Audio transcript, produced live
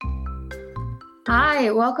Hi,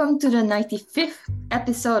 welcome to the 95th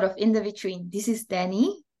episode of In the Vitrine. This is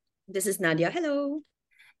Danny, This is Nadia. Hello.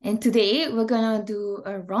 and today we're gonna do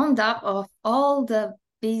a roundup of all the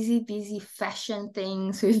busy fashion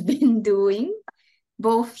things we've been doing,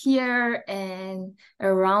 both here and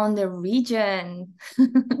around the region.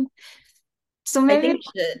 So I maybe, think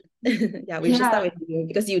we should, yeah, we should start yeah, with you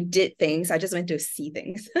because you did things. I just went to see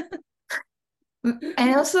things.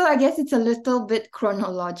 and also I guess it's a little bit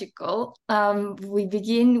chronological. We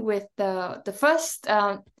begin with the first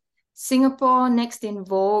Singapore Next in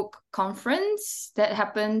Vogue conference that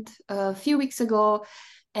happened a few weeks ago,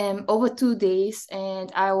 over 2 days, and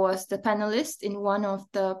I was the panelist in one of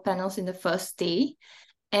the panels in the first day.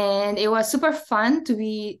 And it was super fun to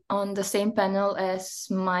be on the same panel as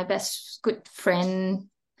my best good friend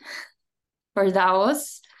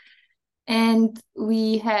Firdaus. And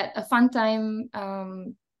we had a fun time,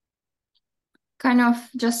 kind of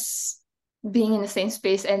just being in the same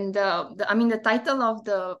space. And the title of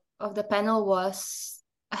the panel was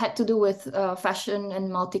had to do with fashion and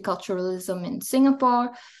multiculturalism in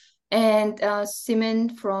Singapore. And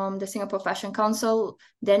Simon from the Singapore Fashion Council,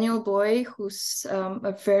 Daniel Boy, who's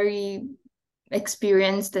a very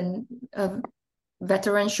experienced and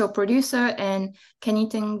veteran show producer, and Kenny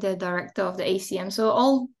Ting, the director of the ACM. So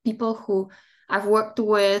all people who I've worked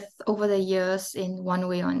with over the years in one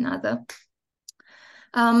way or another.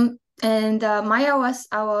 And Maya was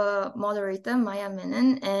our moderator, Maya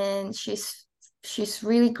Menon, and she's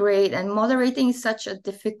really great. And moderating is such a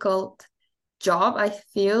difficult job, I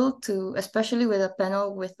feel, to especially with a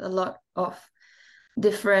panel with a lot of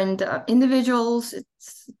different individuals.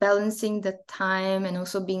 It's balancing the time and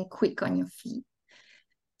also being quick on your feet.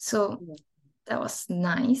 So that was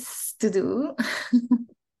nice to do.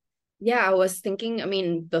 Yeah, I was thinking, I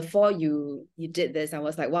mean, before you did this, I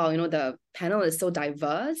was like, wow, the panel is so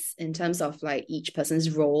diverse in terms of like each person's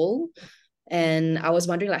role. And I was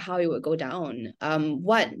wondering like how it would go down.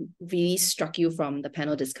 What really struck you from the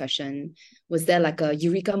panel discussion? Was there like a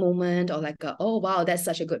eureka moment or like a, oh wow, that's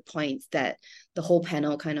such a good point that the whole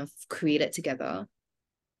panel kind of created together?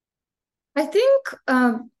 I think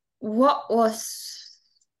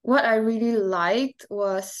what I really liked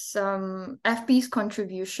was FP's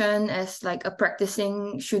contribution as like a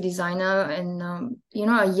practicing shoe designer and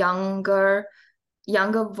a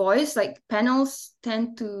younger voice. Like panels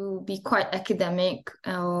tend to be quite academic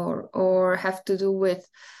or have to do with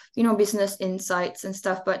business insights and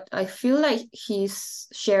stuff, but I feel like his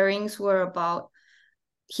sharings were about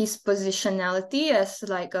his positionality as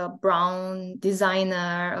like a brown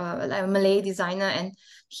designer, like a Malay designer. And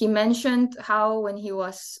he mentioned how when he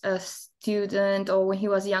was a student or when he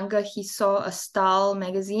was younger, he saw a Style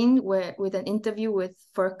magazine where with an interview with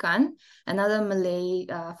Furkan, another Malay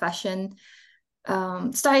fashion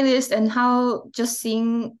stylist, and how just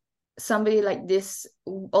seeing somebody like this,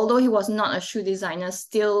 although he was not a shoe designer,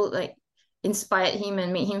 still like inspired him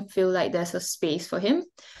and made him feel like there's a space for him.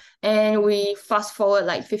 And we fast forward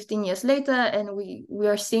like 15 years later, and we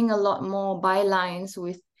are seeing a lot more bylines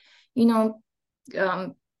with, you know,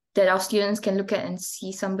 um, that our students can look at and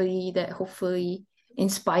see somebody that hopefully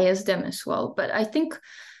inspires them as well. But I think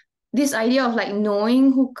this idea of like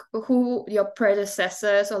knowing who your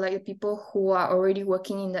predecessors or like the people who are already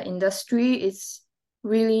working in the industry is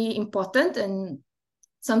really important. And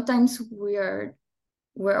sometimes we're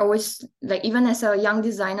always like, even as a young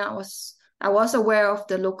designer, I was aware of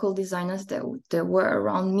the local designers that were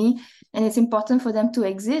around me, and it's important for them to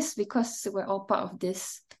exist because we're all part of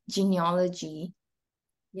this genealogy.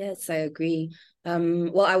 Yes, I agree.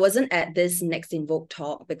 Well, I wasn't at this Next in Vogue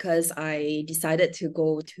talk because I decided to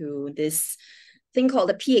go to this thing called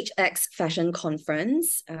the PHX Fashion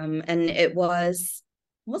Conference. And it was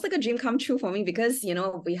almost like a dream come true for me because,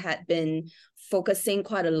 we had been focusing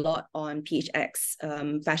quite a lot on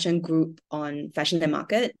PHX fashion group on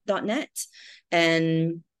fashionandmarket.net.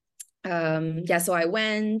 And yeah, so I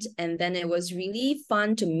went, and then it was really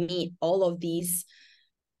fun to meet all of these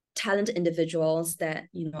talented individuals that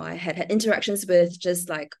I had interactions with just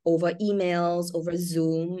like over emails, over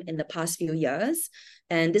Zoom in the past few years.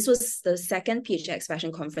 And this was the second PHX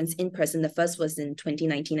Fashion Conference in person. The first was in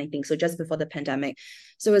 2019, I think, so just before the pandemic.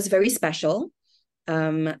 So it was very special.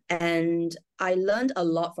 And I learned a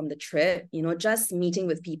lot from the trip, just meeting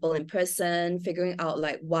with people in person, figuring out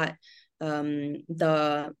like what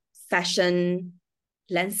the fashion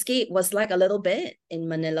landscape was like a little bit in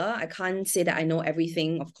Manila. I can't say that I know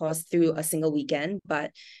everything, of course, through a single weekend,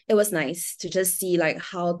 but it was nice to just see like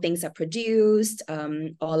how things are produced,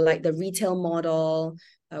 or like the retail model,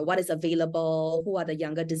 what is available, who are the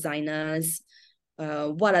younger designers.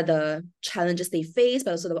 what are the challenges they face,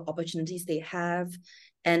 but also the opportunities they have,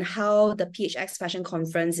 and how the PHX Fashion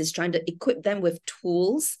Conference is trying to equip them with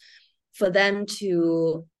tools for them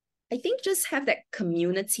to, I think, just have that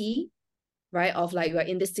community, right? Of like, we're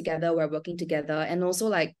in this together, we're working together, and also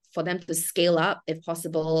like for them to scale up if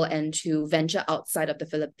possible and to venture outside of the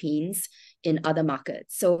Philippines in other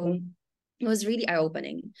markets. So it was really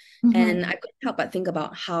eye-opening. And I couldn't help but think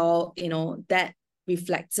about how, that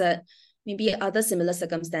reflected maybe other similar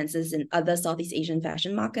circumstances in other Southeast Asian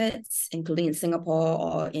fashion markets, including in Singapore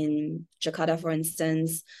or in Jakarta, for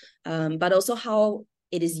instance, but also how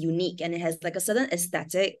it is unique and it has like a certain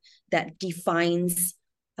aesthetic that defines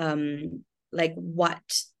like what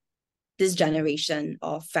this generation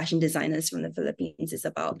of fashion designers from the Philippines is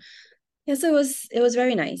about. Yeah, so it was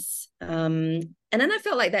very nice. And then I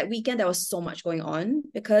felt like that weekend there was so much going on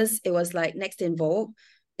because it was like Next in Vogue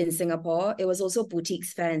in Singapore. It was also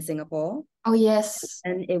Boutiques Fair in Singapore. Oh, yes.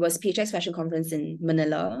 And it was PHX Fashion Conference in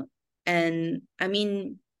Manila. And I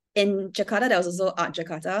mean, in Jakarta, there was also Art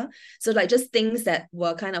Jakarta. So like just things that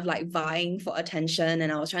were kind of like vying for attention.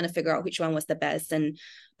 And I was trying to figure out which one was the best. And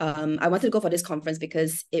I wanted to go for this conference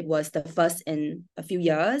because it was the first in a few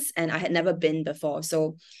years and I had never been before.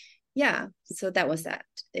 So yeah, so that was that.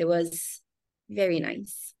 It was very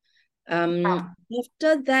nice.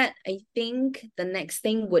 After that, I think the next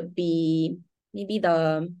thing would be maybe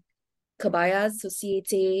the Kebaya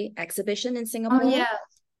Societe exhibition in Oh, Singapore. yeah.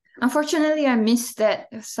 Unfortunately, I missed that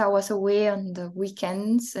because I was away on the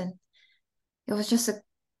weekends and it was just a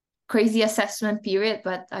crazy assessment period,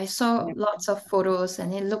 but I saw Yeah. lots of photos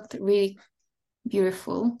and it looked really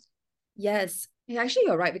beautiful. Yes. Yeah, actually,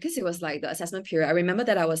 you're right, because it was like the assessment period. I remember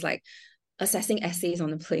that I was like assessing essays on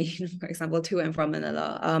the plane, for example, to and from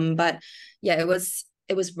Manila. But yeah, it was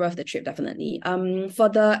worth the trip, definitely. For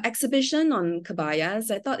the exhibition on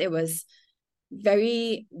Kebayas, I thought it was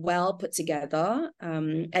very well put together.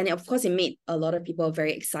 And of course, it made a lot of people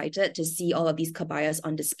very excited to see all of these kebayas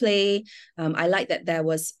on display. I like that there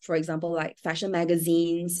was, for example, like fashion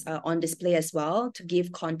magazines on display as well to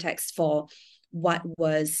give context for what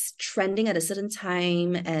was trending at a certain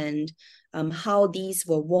time and how these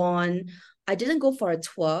were worn. I didn't go for a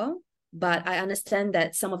tour, but I understand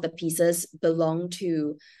that some of the pieces belong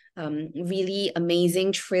to really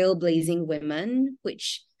amazing trailblazing women,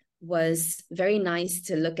 which was very nice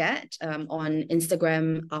to look at on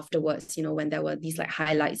Instagram afterwards, when there were these like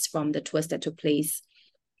highlights from the tours that took place.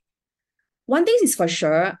 One thing is for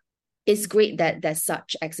sure, it's great that there's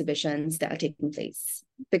such exhibitions that are taking place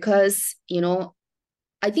because,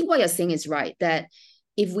 I think what you're saying is right, that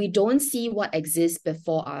if we don't see what exists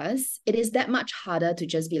before us, it is that much harder to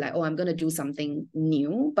just be like, oh, I'm going to do something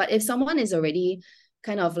new. But if someone is already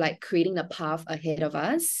kind of like creating the path ahead of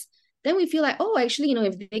us, then we feel like, oh, actually,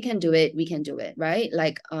 if they can do it, we can do it, right?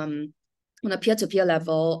 Like on a peer-to-peer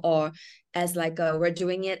level, or as like we're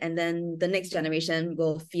doing it, and then the next generation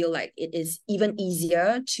will feel like it is even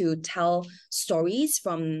easier to tell stories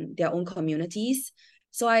from their own communities.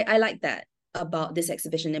 So I like that about this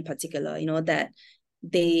exhibition in particular, that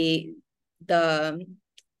the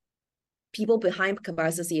people behind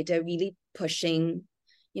Kebaya Society are really pushing,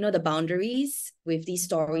 the boundaries with these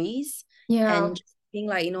stories. Yeah. And being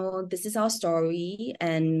like, this is our story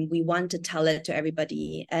and we want to tell it to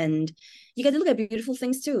everybody. And you get to look at beautiful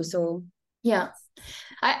things too. So Yeah.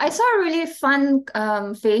 I saw a really fun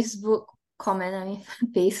Facebook comment,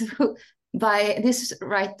 Facebook, by this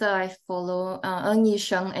writer I follow, Ng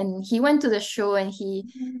Yisheng, and he went to the show and he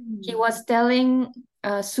was telling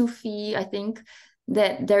Sufi, I think,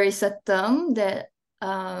 that there is a term that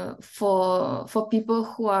for people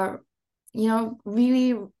who are,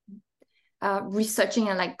 really researching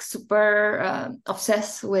and like super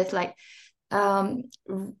obsessed with like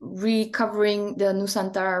recovering the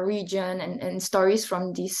Nusantara region and stories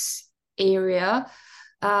from this area.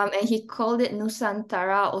 And he called it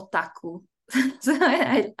Nusantara Otaku. So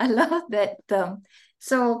I love that term.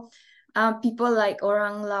 So people like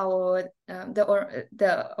Orang Laut,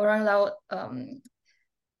 the Orang Laut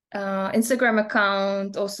Instagram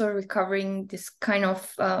account also recovering this kind of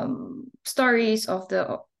stories of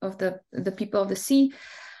the people of the sea,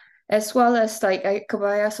 as well as like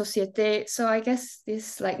Kebaya Societe. So I guess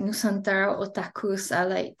this like Nusantara otakus are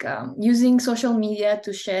like using social media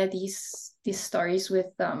to share these stories with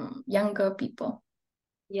younger people.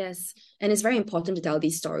 Yes, and it's very important to tell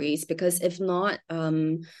these stories because if not,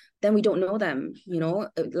 then we don't know them.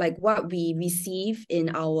 Like what we receive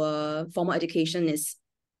in our formal education is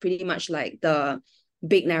pretty much like the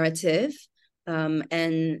big narrative,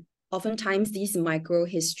 and oftentimes these micro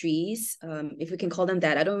histories, if we can call them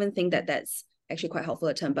that, I don't even think that that's actually quite helpful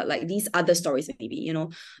a term, but like these other stories maybe,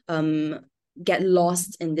 get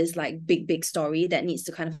lost in this like big story that needs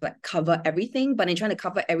to kind of like cover everything, but in trying to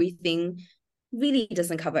cover everything really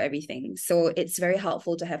doesn't cover everything. So it's very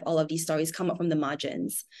helpful to have all of these stories come up from the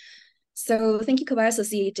margins. So thank you, Kebaya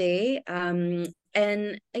Societe.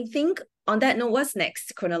 And I think on that note, what's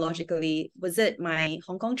next chronologically? Was it my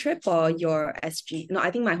Hong Kong trip or your SG? No,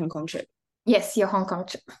 I think my Hong Kong trip. Yes, your Hong Kong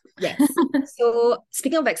trip. Yes. So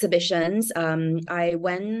speaking of exhibitions, I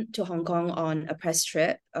went to Hong Kong on a press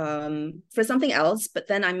trip for something else, but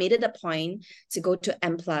then I made it a point to go to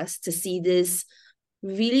M Plus to see this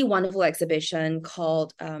really wonderful exhibition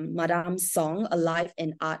called Madame Song, Alive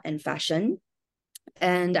in Art and Fashion.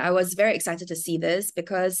 And I was very excited to see this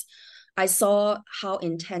because I saw how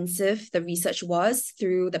intensive the research was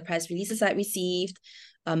through the press releases I received,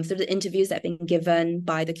 through the interviews that have been given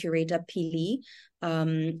by the curator Pili.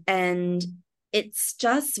 And it's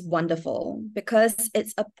just wonderful because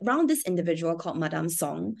it's around this individual called Madame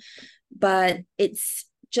Song, but it's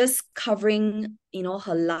just covering,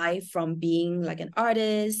 her life from being like an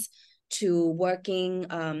artist to working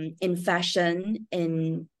in fashion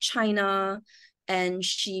in China. And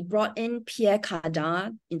she brought in Pierre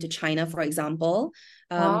Cardin into China, for example.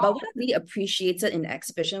 Wow. But what I really appreciated in the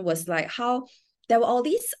exhibition was like how there were all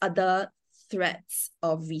these other threads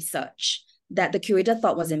of research that the curator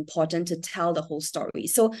thought was important to tell the whole story.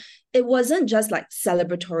 So it wasn't just like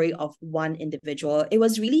celebratory of one individual. It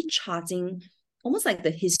was really charting almost like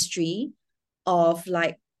the history of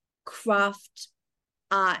like craft,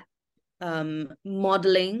 art,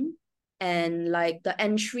 modeling, and like the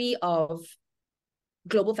entry of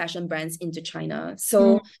global fashion brands into China.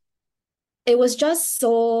 So it was just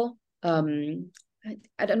so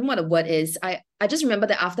I don't know what the word is. I just remember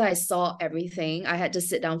that after I saw everything, I had to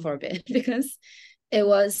sit down for a bit because it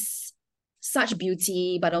was such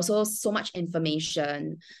beauty, but also so much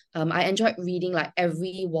information. I enjoyed reading like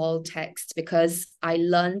every wall text because I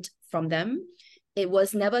learned from them. It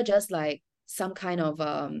was never just like some kind of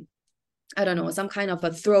I don't know, some kind of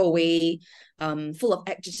a throwaway, full of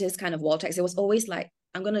adjectives kind of wall text. It was always like,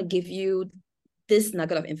 I'm gonna give you this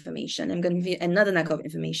nugget of information. I'm going to give you another nugget of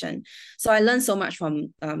information. So I learned so much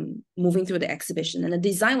from moving through the exhibition, and the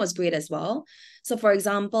design was great as well. So for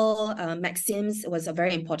example, Maxims was a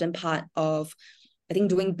very important part of, I think,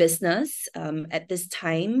 doing business at this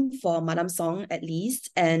time for Madame Song at least.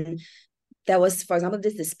 And there was, for example,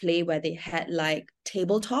 this display where they had like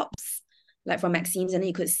tabletops, like from Maxims, and then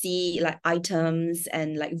you could see like items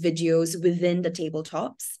and like videos within the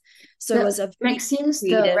tabletops. So it was a very Maxims, the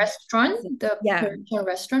creative, restaurant, the Parisian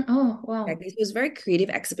restaurant. Oh, wow. exactly. It was very creative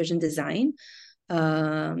exhibition design.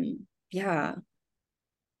 Yeah,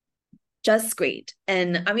 just great.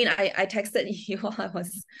 And I mean, I texted you while I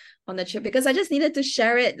was on the trip because I just needed to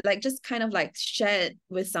share it, like just kind of like share it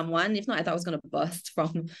with someone. If not, I thought I was gonna burst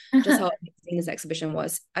from just how amazing this exhibition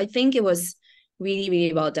was. I think it was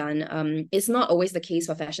really well done. It's not always the case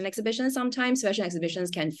for fashion exhibitions. Sometimes fashion exhibitions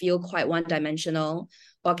can feel quite one-dimensional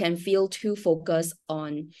or can feel too focused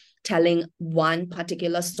on telling one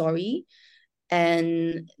particular story.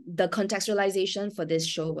 And the contextualization for this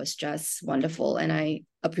show was just wonderful, and I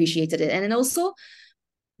appreciated it. And it also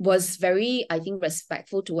was very, I think,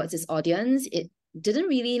 respectful towards its audience. It didn't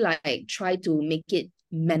really like try to make it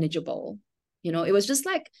manageable. It was just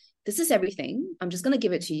like, this is everything. I'm just going to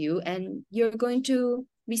give it to you and you're going to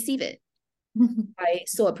receive it. I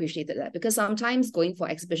so appreciated that because sometimes going for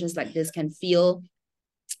exhibitions like this can feel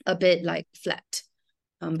a bit like flat.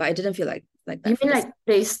 But I didn't feel like that. You mean like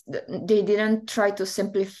they didn't try to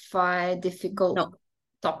simplify difficult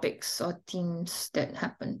topics or themes that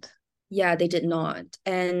happened? Yeah, they did not.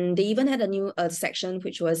 And they even had a new section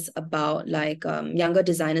which was about like younger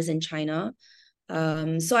designers in China.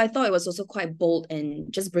 So I thought it was also quite bold in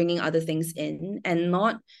just bringing other things in and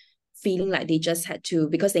not feeling like they just had to,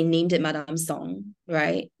 because they named it Madame Song,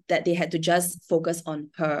 right? That they had to just focus on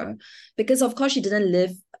her. Because of course she didn't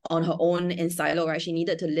live on her own in silo, right? She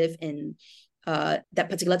needed to live in that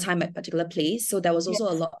particular time at particular place. So there was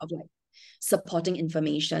also a lot of like supporting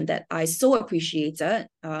information that I so appreciated.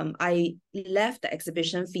 I left the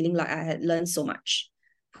exhibition feeling like I had learned so much,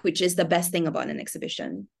 which is the best thing about an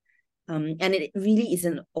exhibition. And it really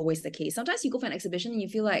isn't always the case. Sometimes you go for an exhibition and you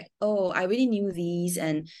feel like, oh, I really knew these,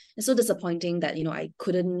 and it's so disappointing that I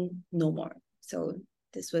couldn't know more. So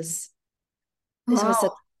this was this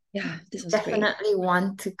was definitely great.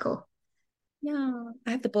 Want to go. Yeah,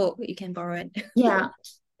 I have the book. You can borrow it. Yeah.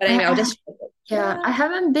 But anyway, I'll just I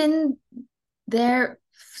haven't been there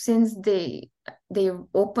since they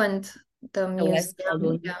opened the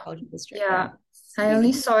museum. District. Yeah. I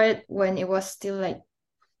only saw it when it was still like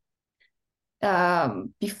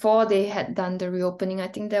before they had done the reopening. I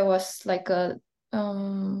think there was like a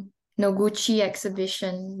Noguchi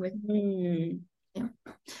exhibition with yeah.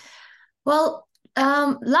 Well,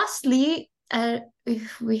 lastly,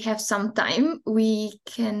 if we have some time,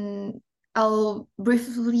 I'll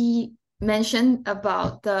briefly mention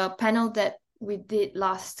about the panel that we did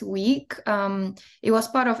last week. It was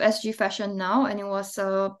part of SG Fashion Now, and it was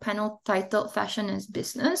a panel titled Fashion as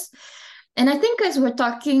Business. And I think as we're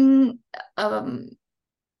talking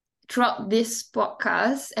throughout this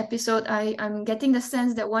podcast episode, I'm getting the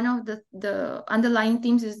sense that one of the underlying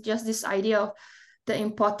themes is just this idea of the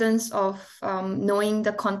importance of knowing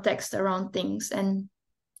the context around things. And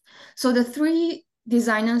so the three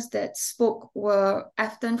designers that spoke were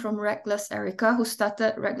Afton from Reckless Erica, who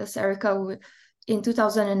started Reckless Erica in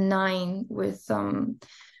 2009 with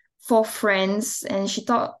 4 friends, and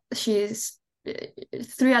she's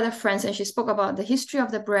 3 other friends, and she spoke about the history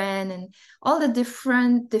of the brand and all the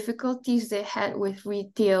different difficulties they had with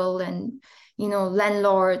retail and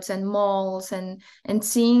landlords and malls and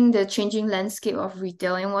seeing the changing landscape of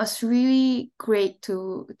retail. And it was really great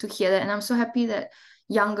to hear that, and I'm so happy that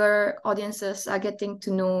younger audiences are getting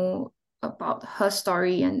to know about her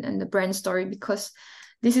story and the brand story, because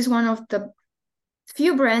this is one of the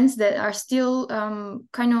few brands that are still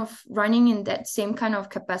kind of running in that same kind of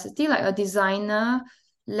capacity, like a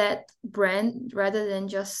designer-led brand rather than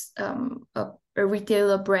just a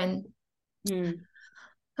retailer brand. Then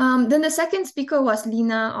the second speaker was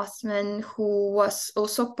Lina Osman, who was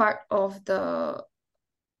also part of the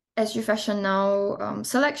SG Fashion Now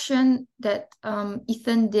selection that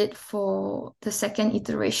Ethan did for the second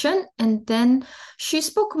iteration. And then she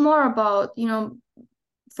spoke more about,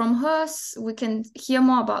 from hers, we can hear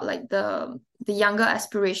more about like the younger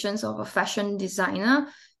aspirations of a fashion designer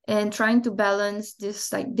and trying to balance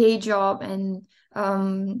this like day job and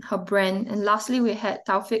her brand. And lastly, we had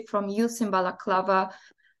Taufik from Youth in Balaclava,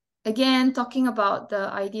 again talking about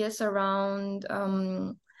the ideas around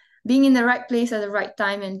being in the right place at the right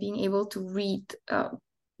time and being able to read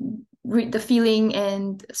the feeling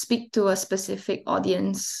and speak to a specific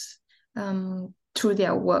audience through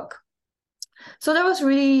their work. So that was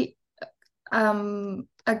really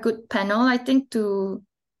a good panel, I think, to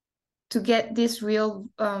get these real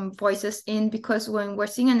voices in, because when we're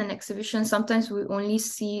seeing in an exhibition, sometimes we only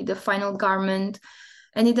see the final garment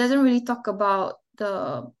and it doesn't really talk about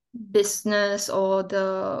the business or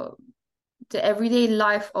the everyday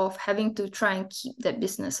life of having to try and keep that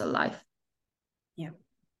business alive. Yeah.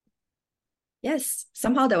 Yes,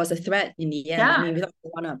 somehow there was a thread in the end. Yeah. I mean, we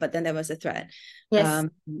thought but then there was a thread. Yes.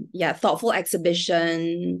 Thoughtful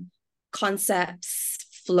exhibition, concepts,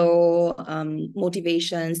 flow,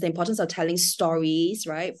 motivations, the importance of telling stories,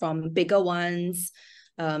 right? From bigger ones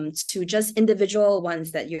to just individual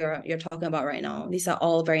ones that you're talking about right now. These are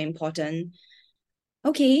all very important.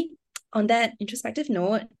 Okay, on that introspective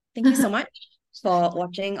note, thank you so much for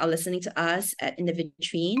watching or listening to us at In the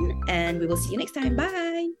Vitrine, and we will see you next time.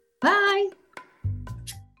 Bye. Bye.